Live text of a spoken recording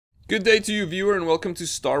Good day to you, viewer, and welcome to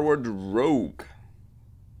Starward Rogue,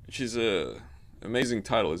 which is a amazing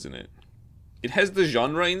title, isn't it? It has the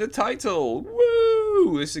genre in the title.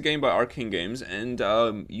 Woo! This is a game by Arcane Games, and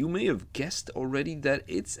you may have guessed already that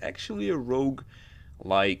it's actually a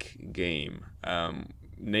rogue-like game.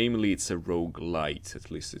 Namely, it's a roguelite. At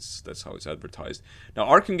least that's how it's advertised. Now,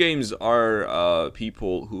 Arcane Games are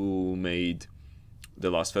people who made The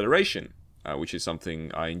Last Federation. Which is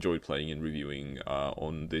something I enjoyed playing and reviewing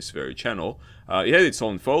on this very channel. It had its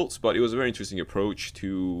own faults, but it was a very interesting approach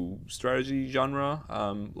to strategy genre.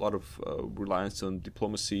 A lot of reliance on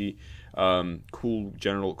diplomacy, cool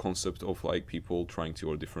general concept of like people trying to,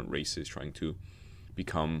 or different races trying to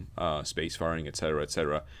become spacefaring, etc.,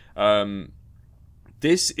 etc.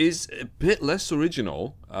 This is a bit less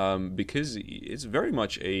original because it's very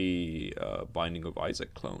much a Binding of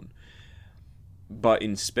Isaac clone, but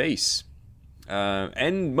in space.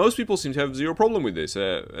 And most people seem to have zero problem with this.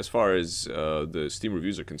 As far as the Steam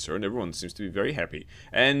reviews are concerned, everyone seems to be very happy.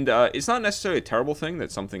 And it's not necessarily a terrible thing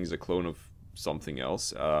that something is a clone of something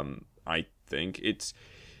else. I think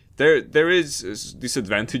there is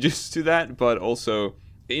disadvantages to that, but also,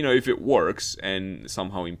 you know, if it works and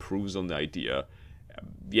somehow improves on the idea,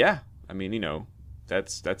 yeah, I mean, you know,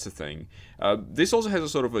 that's a thing. This also has a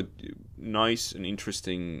sort of a nice and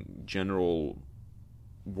interesting general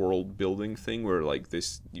world building thing where like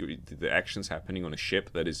the action's happening on a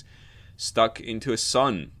ship that is stuck into a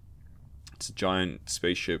sun. It's a giant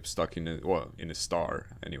spaceship stuck in a star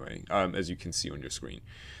anyway, as you can see on your screen.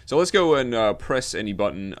 So let's go and press any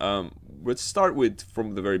button. Let's start with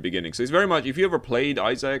from the very beginning. So it's very much, if you ever played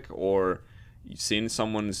Isaac or you've seen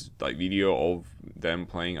someone's like video of them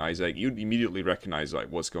playing Isaac, you'd immediately recognize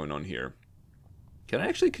like what's going on here. Can I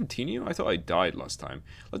actually continue? I thought I died last time.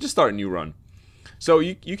 Let's just start a new run. So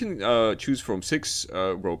you can choose from 6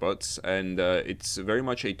 robots, and it's very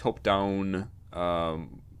much a top-down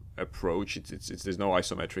approach. There's no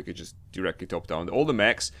isometric; it's just directly top-down. All the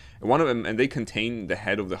mechs, and one of them, and they contain the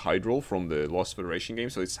head of the Hydral from the Lost Federation game.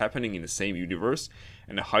 So it's happening in the same universe,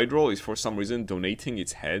 and the Hydral is for some reason donating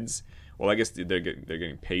its heads. Well, I guess they're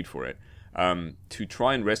getting paid for it to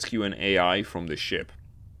try and rescue an AI from the ship.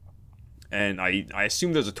 And I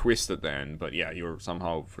assume there's a twist at the end, but yeah, you're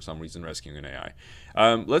somehow, for some reason, rescuing an AI.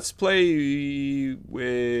 Let's play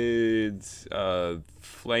with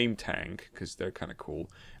Flame Tank, because they're kind of cool.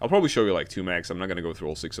 I'll probably show you like 2 mechs. I'm not going to go through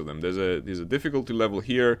all 6 of them. There's a difficulty level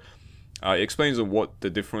here. It explains on what the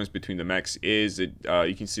difference between the mechs is.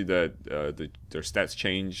 You can see that their stats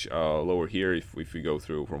change lower here if we go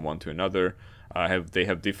through from one to another. They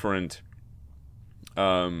have different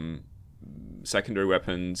secondary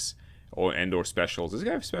weapons. Or specials. Does this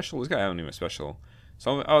guy have special? This guy I don't even have special.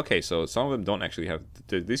 Okay, so some of them don't actually have.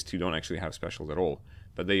 These 2 don't actually have specials at all,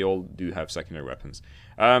 but they all do have secondary weapons.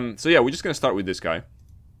 So yeah, we're just gonna start with this guy.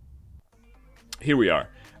 Here we are,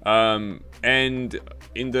 and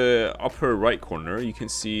in the upper right corner, you can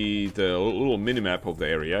see the little minimap of the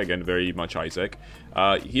area. Again, very much Isaac.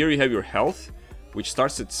 Here you have your health, which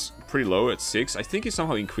starts at pretty low at 6. I think it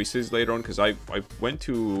somehow increases later on because I went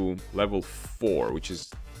to level 4, which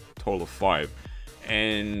is total of 5,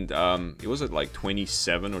 and it was at like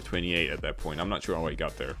 27 or 28 at that point. I'm not sure how I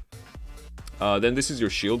got there. Then this is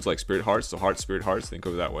your shields, like Spirit Hearts, so Heart, Spirit Hearts, think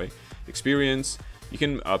of it that way. Experience, you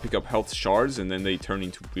can pick up health shards, and then they turn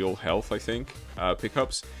into real health, I think,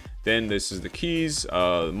 pickups. Then this is the keys,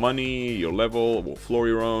 money, your level, well, floor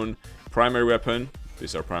your own, primary weapon,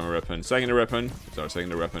 this is our primary weapon, secondary weapon, this is our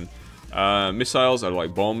secondary weapon. Missiles are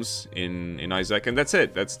like bombs in Isaac, and that's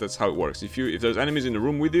it. That's how it works. If there's enemies in the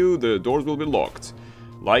room with you, the doors will be locked,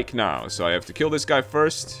 like now. So I have to kill this guy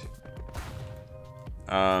first.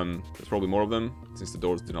 There's probably more of them since the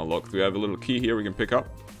doors did not lock. We have a little key here we can pick up.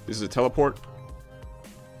 This is a teleport.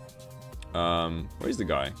 Where's the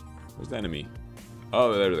guy? Where's the enemy?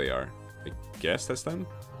 Oh, there they are. I guess that's them.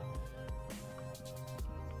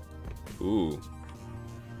 Ooh.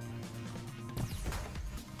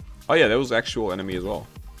 Oh yeah, that was actual enemy as well.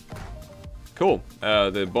 Cool.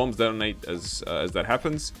 The bombs detonate as that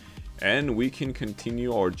happens, and we can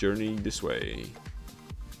continue our journey this way.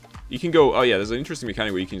 You can go. Oh yeah, there's an interesting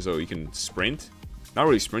mechanic where you can sprint. Not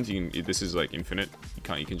really sprinting. This is like infinite.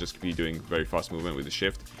 You can just be doing very fast movement with the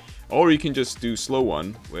shift, or you can just do slow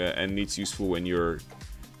one, and it's useful when you're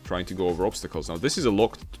trying to go over obstacles. Now this is a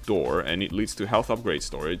locked door, and it leads to health upgrade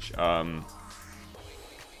storage. I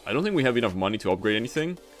don't think we have enough money to upgrade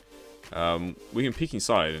anything. We can peek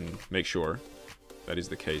inside and make sure that is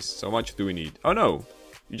the case. So how much do we need? Oh no,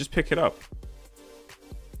 you just pick it up.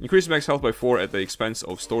 Increase max health by 4 at the expense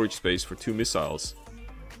of storage space for 2 missiles.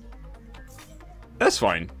 That's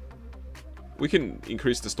fine. we can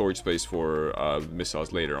increase the storage space for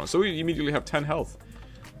missiles later on. So we immediately have 10 health.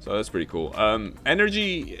 So that's pretty cool.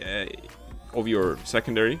 Energy of your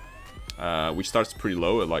secondary, which starts pretty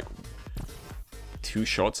low at like 2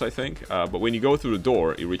 shots, I think. But when you go through the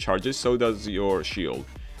door, it recharges. So does your shield.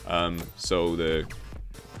 So the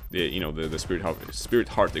spirit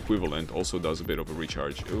heart equivalent also does a bit of a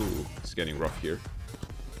recharge. Ooh, it's getting rough here.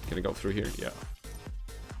 Can I go through here? Yeah.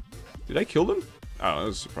 Did I kill them? Oh, that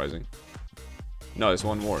was surprising. No, there's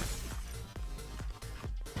one more.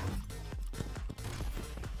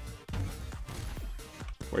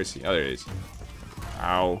 Where is he? Oh, there he is.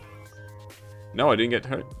 Ow. No, I didn't get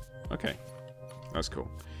hurt. Okay. That's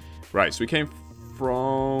cool. Right, so we came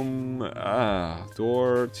from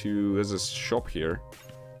door to... There's a shop here.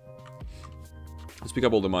 Let's pick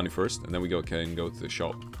up all the money first, and then we can go to the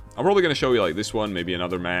shop. I'm probably going to show you like this one, maybe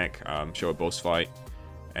another mech, show a boss fight.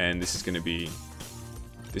 And this is going to be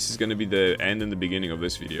the end and the beginning of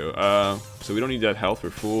this video. So we don't need that health, we're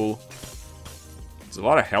full. There's a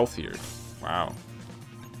lot of health here. Wow.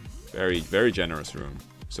 Very, very generous room.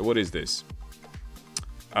 So what is this?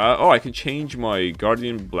 Oh, I can change my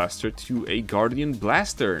Guardian Blaster to a Guardian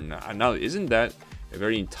Blaster. Now, isn't that a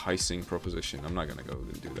very enticing proposition? I'm not gonna go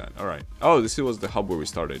and do that. Alright. Oh, this was the hub where we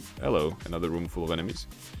started. Hello, another room full of enemies.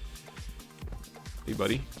 Hey,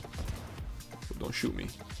 buddy. Don't shoot me.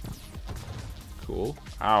 Cool.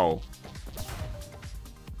 Ow.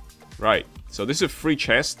 Right. So this is a free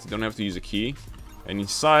chest. You don't have to use a key. And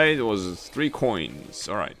inside was 3 coins.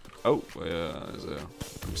 Alright. Oh,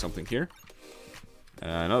 there's something here.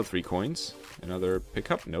 Another 3 coins. Another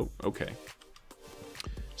pickup? Nope. Okay.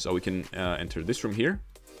 So we can enter this room here.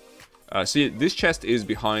 See, this chest is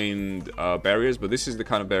behind barriers, but this is the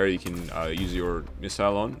kind of barrier you can use your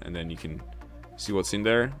missile on, and then you can see what's in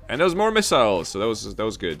there. And there's more missiles, so that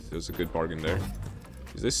was good. That was a good bargain there.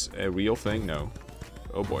 Is this a real thing? No.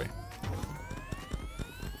 Oh boy.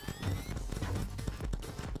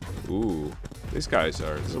 Ooh, there's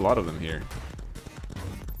a lot of them here.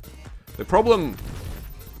 The problem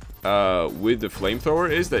with the flamethrower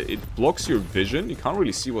is that it blocks your vision. You can't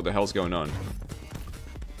really see what the hell's going on.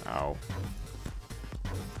 Ow.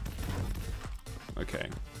 Okay,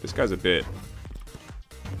 this guy's a bit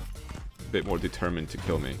more determined to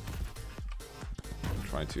kill me. I'm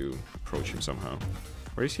trying to approach him somehow.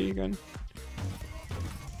 Where is he again?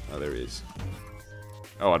 Oh, there he is.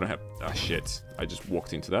 Oh, I don't have... Ah, shit. I just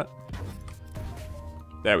walked into that.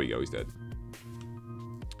 There we go, he's dead.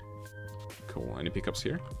 Cool. Any pickups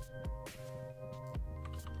here?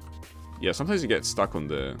 Yeah, sometimes you get stuck on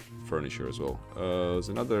the furniture as well. There's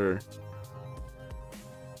another...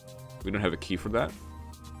 We don't have a key for that.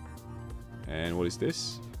 And what is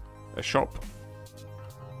this? A shop.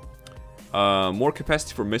 More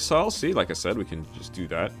capacity for missiles. See, like I said, we can just do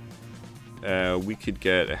that. We could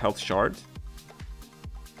get a health shard.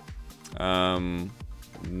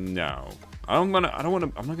 No. I'm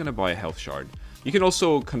not gonna buy a health shard. You can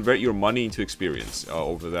also convert your money into experience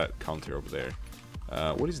over that counter over there.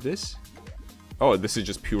 What is this? Oh, this is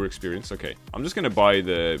just pure experience. Okay, I'm just gonna buy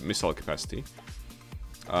the missile capacity.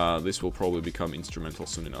 This will probably become instrumental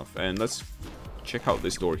soon enough. And let's check out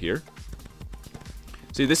this door here.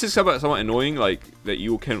 See, this is somewhat annoying, like that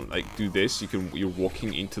you can like do this. You're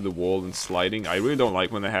walking into the wall and sliding. I really don't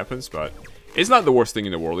like when that happens, but it's not the worst thing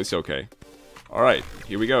in the world. It's okay. All right,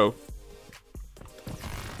 here we go.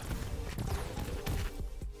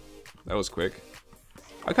 That was quick.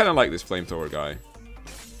 I kind of like this flamethrower guy.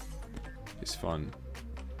 He's fun.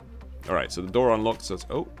 All right, so the door unlocked. So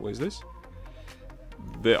oh, what is this?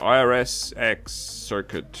 The IRS-X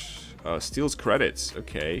circuit steals credits.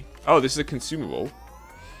 Okay. Oh, this is a consumable.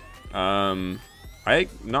 I'm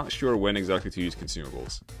not sure when exactly to use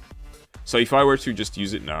consumables. So if I were to just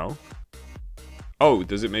use it now... Oh,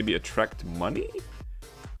 does it maybe attract money?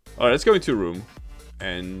 Alright, let's go into a room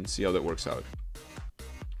and see how that works out.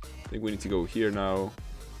 I think we need to go here now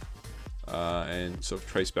and sort of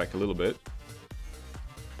trace back a little bit.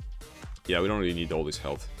 Yeah, we don't really need all this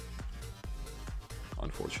health.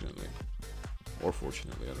 Unfortunately. Or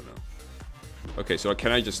fortunately, I don't know. Okay, so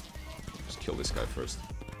can I just kill this guy first?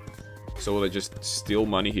 So will I just steal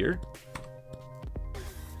money here?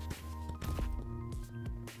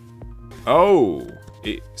 Oh!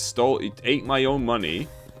 It ate my own money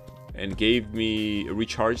and gave me...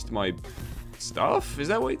 recharged my stuff? Is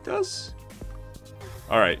that what it does?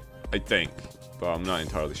 Alright, I think. But I'm not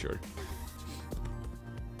entirely sure.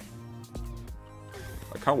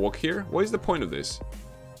 I can't walk here? What is the point of this?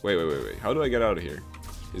 Wait. How do I get out of here?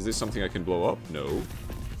 Is this something I can blow up? No.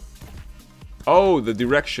 Oh, the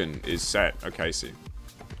direction is set. Okay, I see.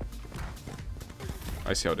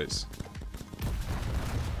 I see how it is.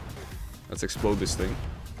 Let's explode this thing.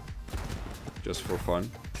 Just for fun.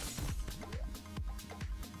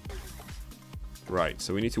 Right,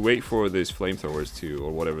 so we need to wait for these flamethrowers to,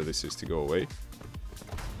 or whatever this is, to go away.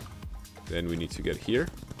 Then we need to get here.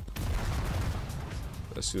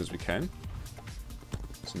 As soon as we can.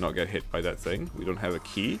 So not get hit by that thing. We don't have a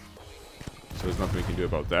key. So there's nothing we can do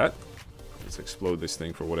about that. Let's explode this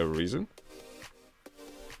thing for whatever reason.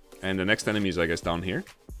 And the next enemy is, I guess, down here.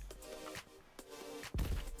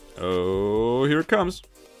 Oh, here it comes.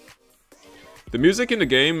 The music in the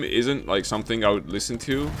game isn't like something I would listen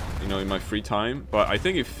to, you know, in my free time. But I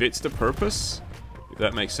think it fits the purpose, if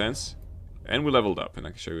that makes sense. And we leveled up, and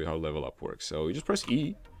I can show you how level up works. So you just press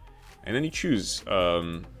E, and then you choose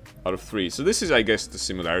out of 3. So this is, I guess, the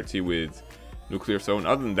similarity with Nuclear Throne.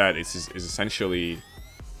 Other than that, it's essentially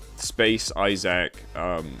Space Isaac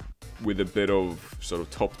with a bit of sort of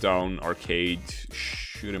top-down arcade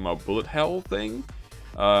shoot 'em up bullet hell thing.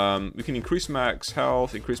 We can increase max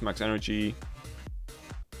health, increase max energy.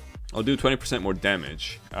 I'll do 20% more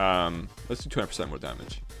damage. Let's do 20% more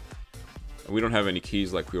damage. And we don't have any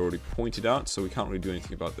keys like we already pointed out, so we can't really do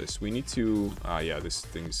anything about this. We need to... yeah, this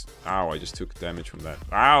thing's... Ow, I just took damage from that.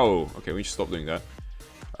 Ow! Okay, we should stop doing that.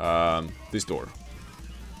 This door.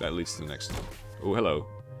 That leads to the next one. Oh, hello.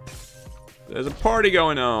 There's a party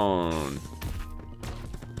going on!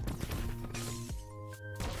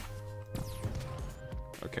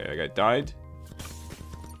 Okay, I got died.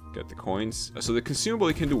 Got the coins. So the consumable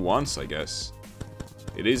you can do once, I guess.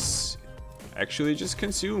 It is actually just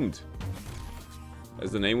consumed,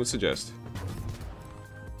 as the name would suggest.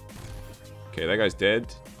 Okay, that guy's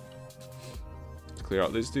dead. Let's clear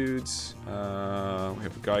out these dudes. We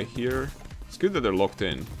have a guy here. It's good that they're locked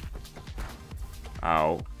in.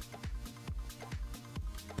 Ow.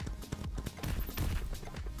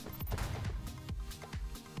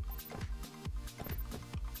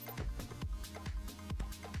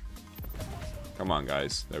 Come on,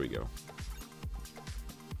 guys. There we go.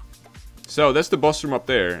 So, that's the boss room up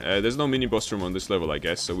there. There's no mini boss room on this level, I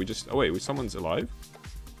guess. So we just... Oh, wait. Someone's alive?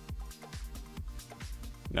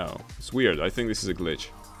 No. It's weird. I think this is a glitch.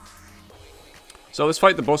 So, let's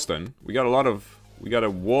fight the boss then. We got a lot of... We got a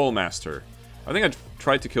wall master. I think I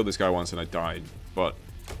tried to kill this guy once and I died. But...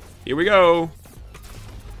 Here we go!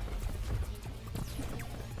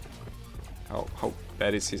 How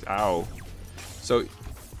bad is his... Ow. So...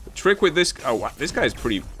 Trick with this... Oh, wow, this guy is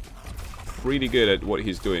pretty good at what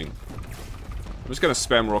he's doing. I'm just gonna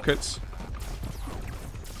spam rockets.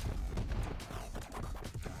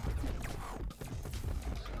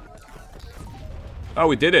 Oh,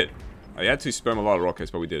 we did it. I had to spam a lot of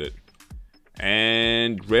rockets, but we did it.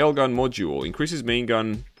 And railgun module. Increases main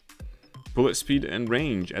gun bullet speed and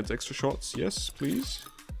range. Adds extra shots. Yes, please.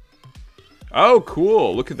 Oh,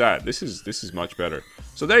 cool. Look at that. This is much better.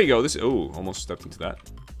 So there you go. This... Oh, almost stepped into that.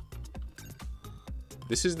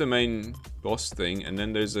 This is the main boss thing, and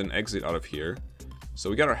then there's an exit out of here. So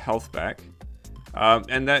we got our health back.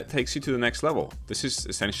 And that takes you to the next level. This is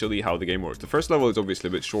essentially how the game works. The first level is obviously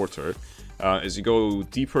a bit shorter. As you go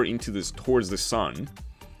deeper into this, towards the sun,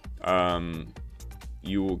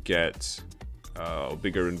 you will get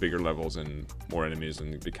bigger and bigger levels and more enemies,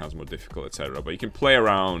 and it becomes more difficult, etc. But you can play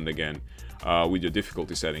around again with your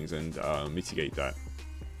difficulty settings and mitigate that.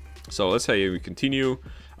 So let's say we continue.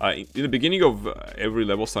 In the beginning of every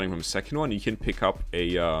level, starting from the second one, you can pick up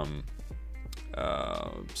a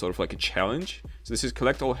sort of like a challenge. So this is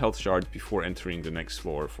collect all health shards before entering the next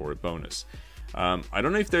floor for a bonus. I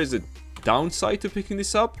don't know if there's a downside to picking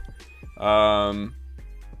this up. Oh,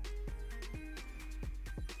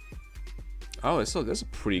 that's a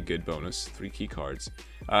pretty good bonus. 3 key cards.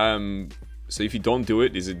 So if you don't do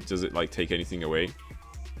it, does it like take anything away?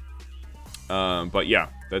 But yeah,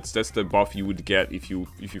 that's the buff you would get if you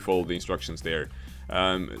follow the instructions there.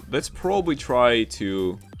 Let's probably try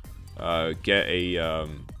to get a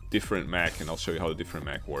different mech, and I'll show you how the different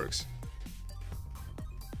mech works.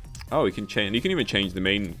 Oh, you can change. You can even change the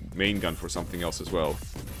main gun for something else as well.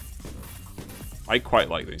 I quite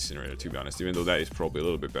like the incinerator, to be honest, even though that is probably a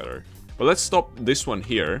little bit better. But let's stop this one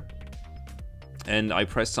here. And I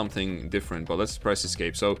pressed something different, but let's press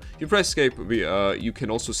escape. So if you press escape, you can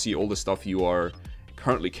also see all the stuff you are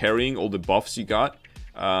currently carrying, all the buffs you got,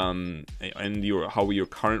 and how your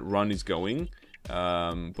current run is going.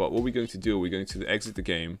 But what we're going to do, we're going to exit the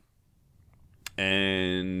game.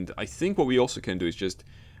 And I think what we also can do is just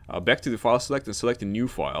back to the file select and select a new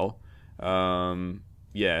file.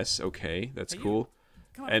 Yes, okay, that's cool.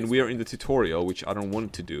 And we are in the tutorial, which I don't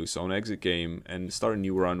want to do. So I'm gonna exit game and start a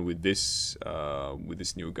new run with this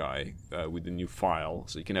new guy, with the new file.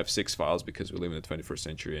 So you can have 6 files because we live in the 21st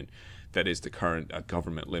century, and that is the current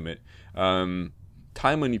government limit. Time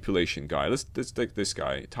manipulation guy. Let's take this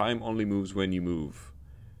guy. Time only moves when you move.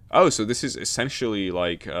 Oh, so this is essentially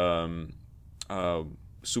like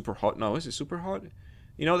super hot. No, is it super hot?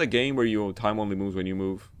 You know the game where time only moves when you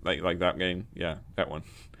move, like that game? Yeah, that one.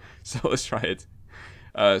 So let's try it.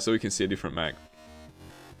 So we can see a different Mac.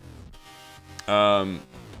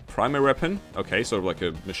 Primary weapon. Okay, sort of like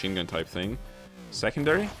a machine gun type thing.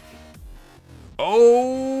 Secondary.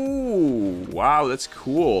 Oh, wow, that's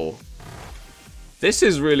cool. This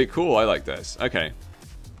is really cool. I like this. Okay.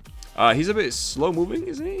 He's a bit slow moving,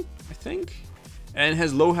 isn't he? I think. And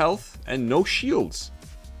has low health and no shields.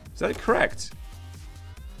 Is that correct?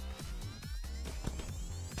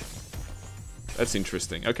 That's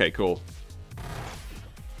interesting. Okay, cool.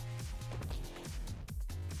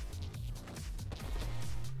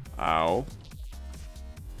 Ow.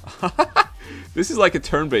 This is like a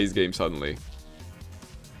turn-based game suddenly.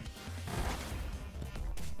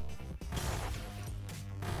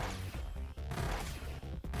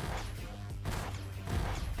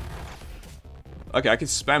 Okay, I can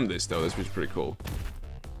spam this though, this is pretty cool.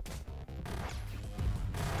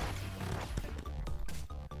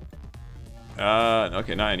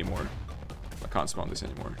 Okay, not anymore. I can't spawn this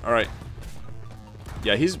anymore. Alright.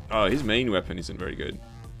 Yeah, his main weapon isn't very good.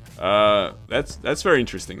 That's very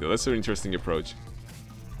interesting though. That's an interesting approach.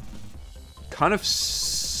 Kind of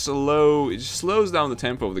slow. It just slows down the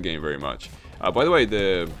tempo of the game very much. By the way,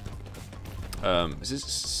 the is this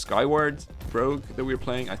Skyward Rogue that we were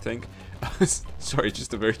playing? I think. Sorry,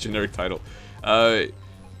 just a very generic title.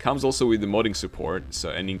 Comes also with the modding support, so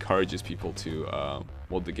and encourages people to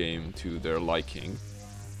mod the game to their liking.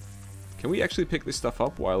 Can we actually pick this stuff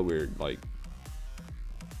up while we're like?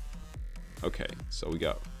 Okay, so we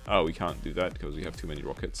got. Oh, we can't do that because we have too many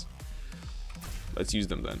rockets. Let's use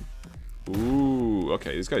them then. Ooh,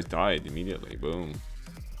 okay, this guy's died immediately. Boom.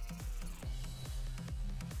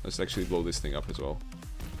 Let's actually blow this thing up as well.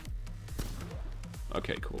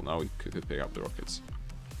 Okay, cool. Now we could pick up the rockets.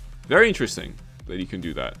 Very interesting that you can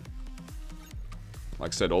do that.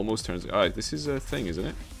 Like I said, almost turns... Alright, this is a thing, isn't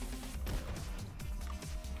it?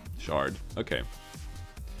 Shard. Okay.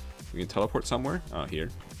 We can teleport somewhere? Ah, here.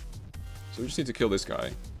 So we just need to kill this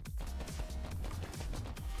guy.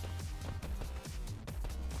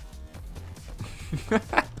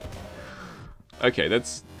 Okay,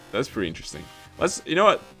 that's pretty interesting. You know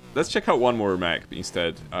what? Let's check out one more map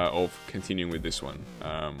instead of continuing with this one,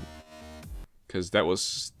 because that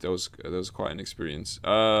was quite an experience.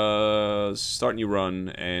 Start new run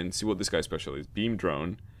and see what this guy's special is. Beam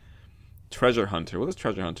drone, treasure hunter. What does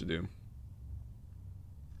treasure hunter do?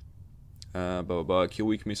 Blah blah blah. Kill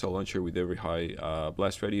weak missile launcher with every high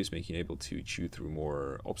blast radius, making it able to chew through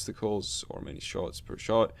more obstacles or many shots per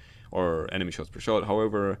shot, or enemy shots per shot.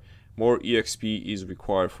 However, more EXP is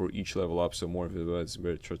required for each level up, so more of the...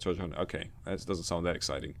 Okay, that doesn't sound that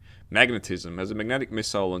exciting. Magnetism has a magnetic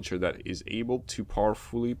missile launcher that is able to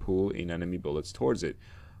powerfully pull in enemy bullets towards it.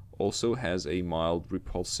 Also has a mild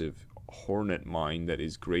repulsive hornet mine that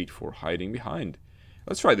is great for hiding behind.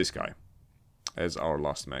 Let's try this guy as our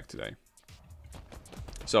last mag today.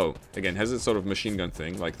 So, again, has a sort of machine gun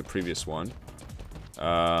thing like the previous one.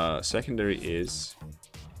 Secondary is...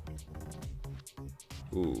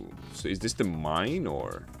 Ooh, so is this the mine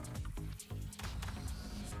or?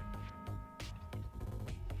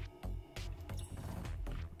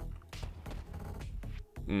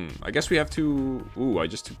 I guess we have to... Ooh, I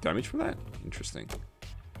just took damage from that? Interesting.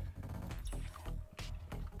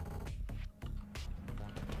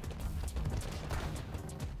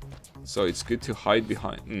 So it's good to hide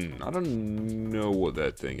behind... I don't know what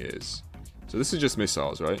that thing is. So this is just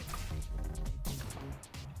missiles, right?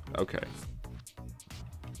 Okay.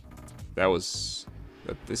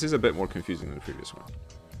 This is a bit more confusing than the previous one.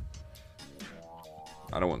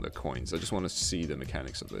 I don't want the coins. I just want to see the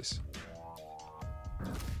mechanics of this.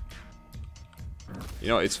 You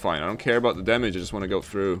know, it's fine. I don't care about the damage. I just want to go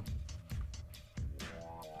through.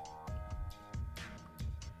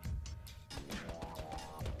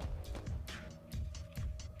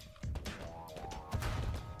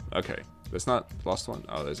 Okay. That's not the last one.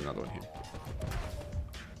 Oh, there's another one here.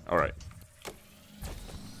 Alright.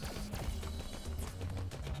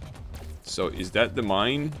 So is that the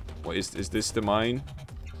mine? What is this the mine?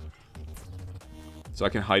 So I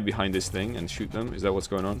can hide behind this thing and shoot them? Is that what's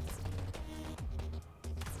going on?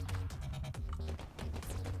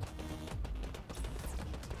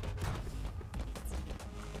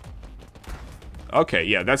 Okay,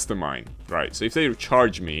 yeah, that's the mine. Right, so if they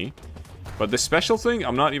charge me... But the special thing,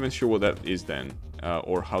 I'm not even sure what that is then.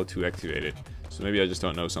 Or how to activate it. So maybe I just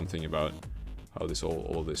don't know something about how this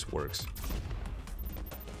all of this works.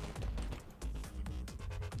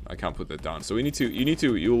 I can't put that down. So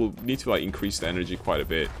you'll need to like increase the energy quite a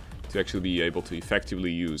bit to actually be able to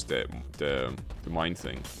effectively use the mine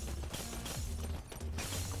thing.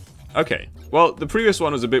 Okay, well, the previous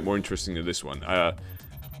one was a bit more interesting than this one.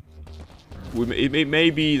 It may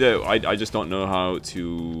be that I just don't know how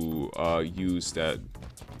to use the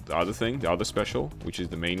other thing, the other special, which is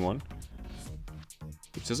the main one.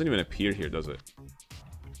 Which doesn't even appear here, does it?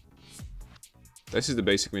 This is the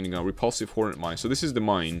basic meaning of repulsive hornet mine. So this is the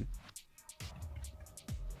mine.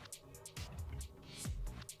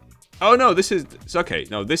 Oh no, this is... Okay,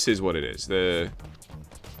 no, this is what it is.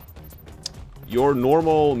 Your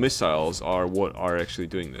normal missiles are what are actually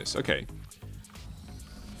doing this. Okay.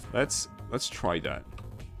 Let's try that.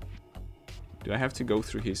 Do I have to go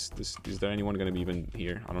through his... is there anyone going to be even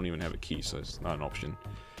here? I don't even have a key, so it's not an option.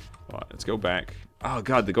 Alright, let's go back. Oh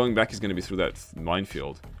god, the going back is going to be through that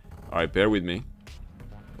minefield. Alright, bear with me.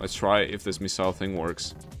 Let's try if this missile thing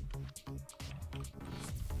works.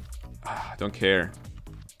 I don't care.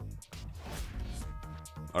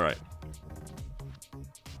 Alright.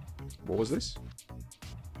 What was this?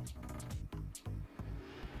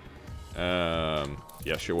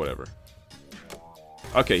 Yeah, sure, whatever.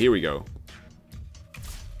 Okay, here we go.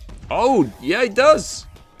 Oh, yeah, it does!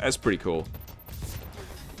 That's pretty cool.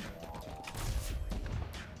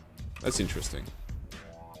 That's interesting.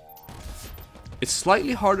 It's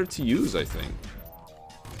slightly harder to use, I think.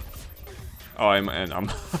 Oh, I'm I'm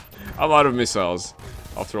out of missiles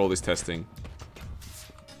after all this testing.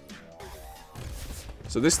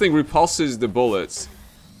 So this thing repulses the bullets,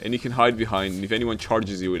 and you can hide behind, and if anyone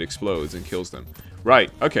charges you, it explodes and kills them.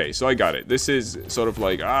 Right, okay, so I got it. This is sort of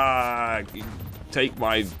like, take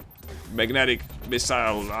my magnetic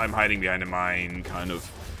missile, I'm hiding behind a mine, kind of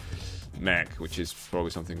mech, which is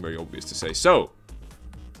probably something very obvious to say. So,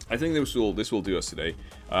 I think this will do us today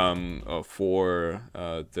for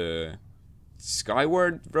the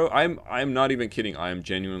Skyward Road. I'm not even kidding. I am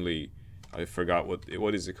genuinely... I forgot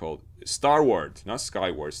what is it called? Starward, not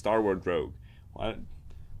Skyward. Starward Rogue.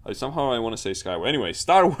 Somehow I want to say Skyward. Anyway,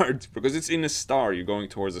 Starward, because it's in a star. You're going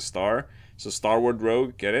towards a star. So Starward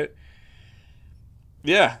Rogue, get it?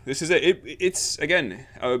 Yeah, this is it. It's, again,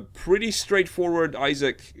 a pretty straightforward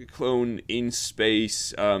Isaac clone in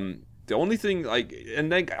space. The only thing, like,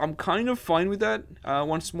 and then I'm kind of fine with that,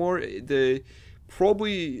 once more.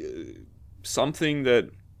 Probably something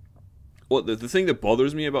that... Well, the thing that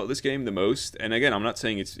bothers me about this game the most, and again, I'm not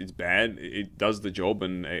saying it's bad, it does the job,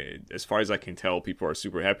 and as far as I can tell, people are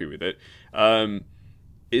super happy with it,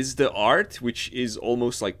 is the art, which is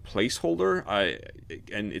almost like placeholder,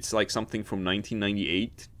 and it's like something from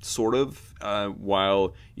 1998, sort of,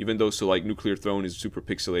 while, even though, so like Nuclear Throne is super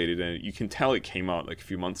pixelated, and you can tell it came out like a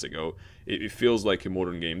few months ago, it feels like a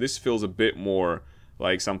modern game. This feels a bit more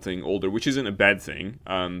like something older, which isn't a bad thing,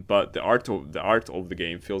 but the art of the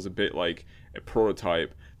game feels a bit like a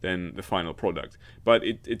prototype than the final product. But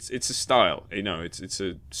it's a style, you know, it's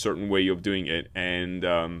a certain way of doing it, and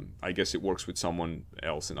I guess it works with someone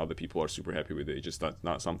else, and other people are super happy with it. It's just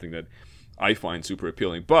not something that I find super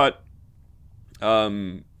appealing. But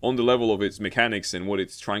on the level of its mechanics and what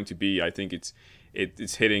it's trying to be, I think it's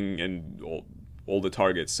hitting and all the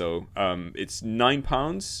targets. So it's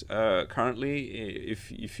 £9 currently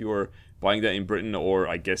if you're buying that in Britain, or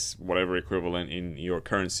I guess whatever equivalent in your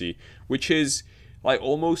currency, which is like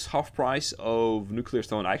almost half price of Nuclear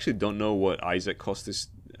Throne. I actually don't know what Isaac costs this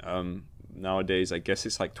nowadays. I guess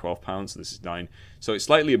it's like £12. This is £9, so it's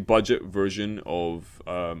slightly a budget version of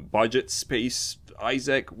budget space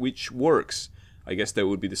Isaac, which works. I guess that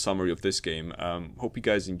would be the summary of this game. Hope you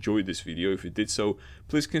guys enjoyed this video. If you did so,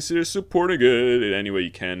 please consider supporting it in any way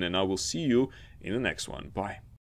you can, and I will see you in the next one. Bye.